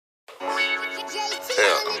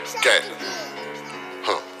Okay.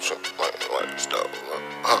 Like stuff.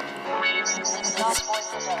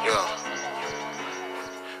 Yeah.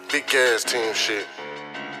 Big gas team shit.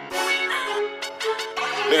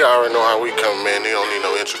 Nigga already know how we come, man. They don't need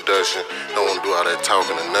no introduction. Don't want to do all that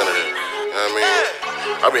talking and none of that. You know what I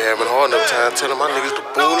mean? I be having a hard enough time telling my niggas to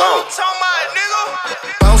pull out.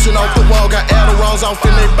 Bouncing off the wall, got Adderalls off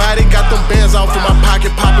in their body. Got them bands off in my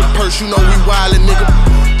pocket, popping purse. You know we wildin', nigga.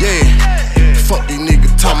 Yeah. Fuck these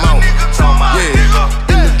niggas, talking out.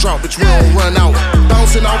 Yeah. In the drop, bitch, we don't run out.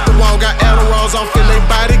 Bouncing off the wall, got Adderalls off in their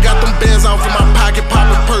body. Got them bands off in my pocket,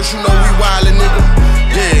 popping purse. You know we wildin', nigga.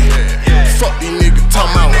 Yeah. Fuck these niggas,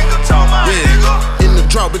 talking out. Yeah. In the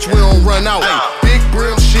drop, bitch, we don't run out. Big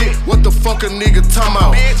Brim shit, what the fuck a nigga talking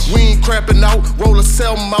about? We ain't crapping out, roll a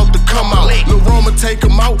sell them out to come out. Lil' Roma take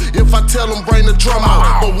them out, if I tell them bring the drum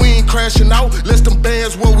out. But we ain't crashing out, less them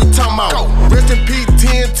bands what we talking about. Rest in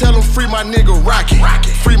P10, tell them free my nigga Rocky.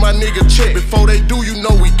 Free my nigga Check, before they do you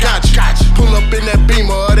know we got you. Pull up in that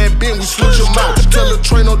Beamer or that bin, we switch them out. Tell the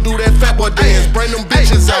train don't do that fat boy dance, bring them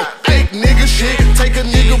bitches out. Fake nigga shit, take a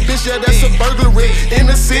nigga bitch, yeah that's a burglary.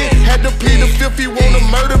 Innocent, had to plead the fifth, he wanna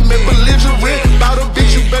murder me, belligerent. About a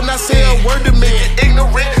bitch, you better not say a word to me.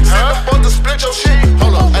 Ignorant, send them both to split your shit.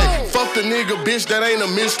 Hold up, ayy, fuck the nigga bitch, that ain't a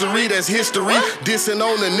mystery, that's history. Dissing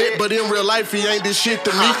on the net, but in real life he ain't this shit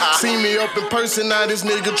to me. See me up in person, now this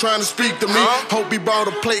nigga trying to speak to me. Hope he brought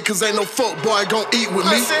a plate, cause ain't no fuck boy gon' eat with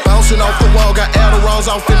me. Bouncing off the wall, got Adderalls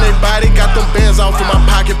off in their body. Got them bands off in my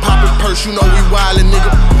pocket, popping purse. You know we wildin',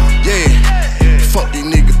 nigga. Yeah, fuck these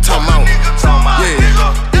niggas, talking out. Yeah,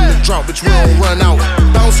 in the drop, bitch, we don't run out.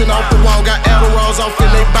 Bouncing off the wall, got Adderalls off in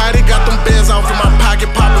their body. Got them bands off in my pocket,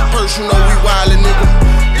 popping purse. You know we wildin', nigga.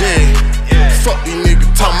 Yeah, fuck these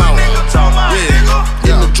niggas, talking out.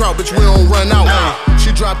 Yeah, in the drop, bitch, we don't run out.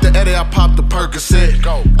 She dropped the Eddie, I popped the Percocet.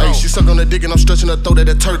 Ayy, she suck on the dick and I'm stretching her throat at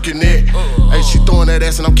that turkey neck. Ayy, she throwing that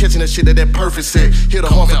ass and I'm catching that shit at that perfect set. Hit her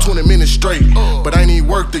hard for 20 minutes straight, but I ain't even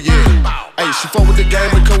worked it yet. Ayy, she fuck with the game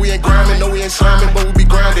because we ain't grinding, no we ain't sliming, but we be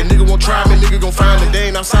grinding. Nigga won't try me, nigga gon' find it. They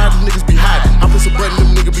ain't outside, them niggas be hiding. I press a button,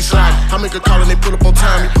 them niggas be sliding. I make a call and they pull up on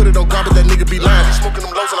time. He put it on garbage, that nigga be lying. He smoking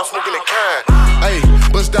them lows and I'm smoking that kind. Ayy,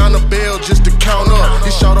 bust down the bell just to count up. He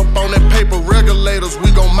shot up on that paper, regulators, we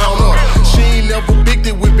gon' mount up. She ain't never bigged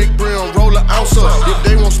it with Big Brim, roll an ounce up. If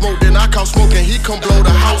they won't smoke, then I call smoke and he come blow the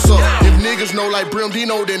house up. If niggas know like Brim D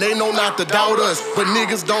know, then they know not to doubt us. But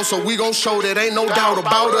niggas don't, so we gon' show that ain't no doubt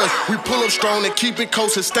about us. We pull up strong and keep it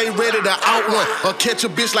close and stay ready to outrun. Or catch a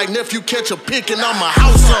bitch like nephew catch a pick and I'ma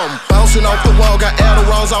house something. Bouncing off the wall, got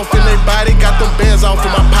Adderalls off in their body. Got them bands off in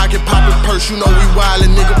my pocket, popping purse. You know we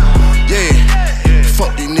wildin', nigga. Yeah,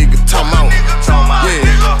 fuck these niggas, talking out.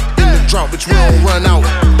 Yeah, in the drop, bitch, we don't run out.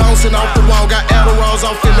 Bouncing off the wall, got Adderalls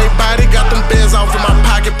off in their body. Got them bands off in my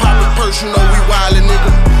pocket,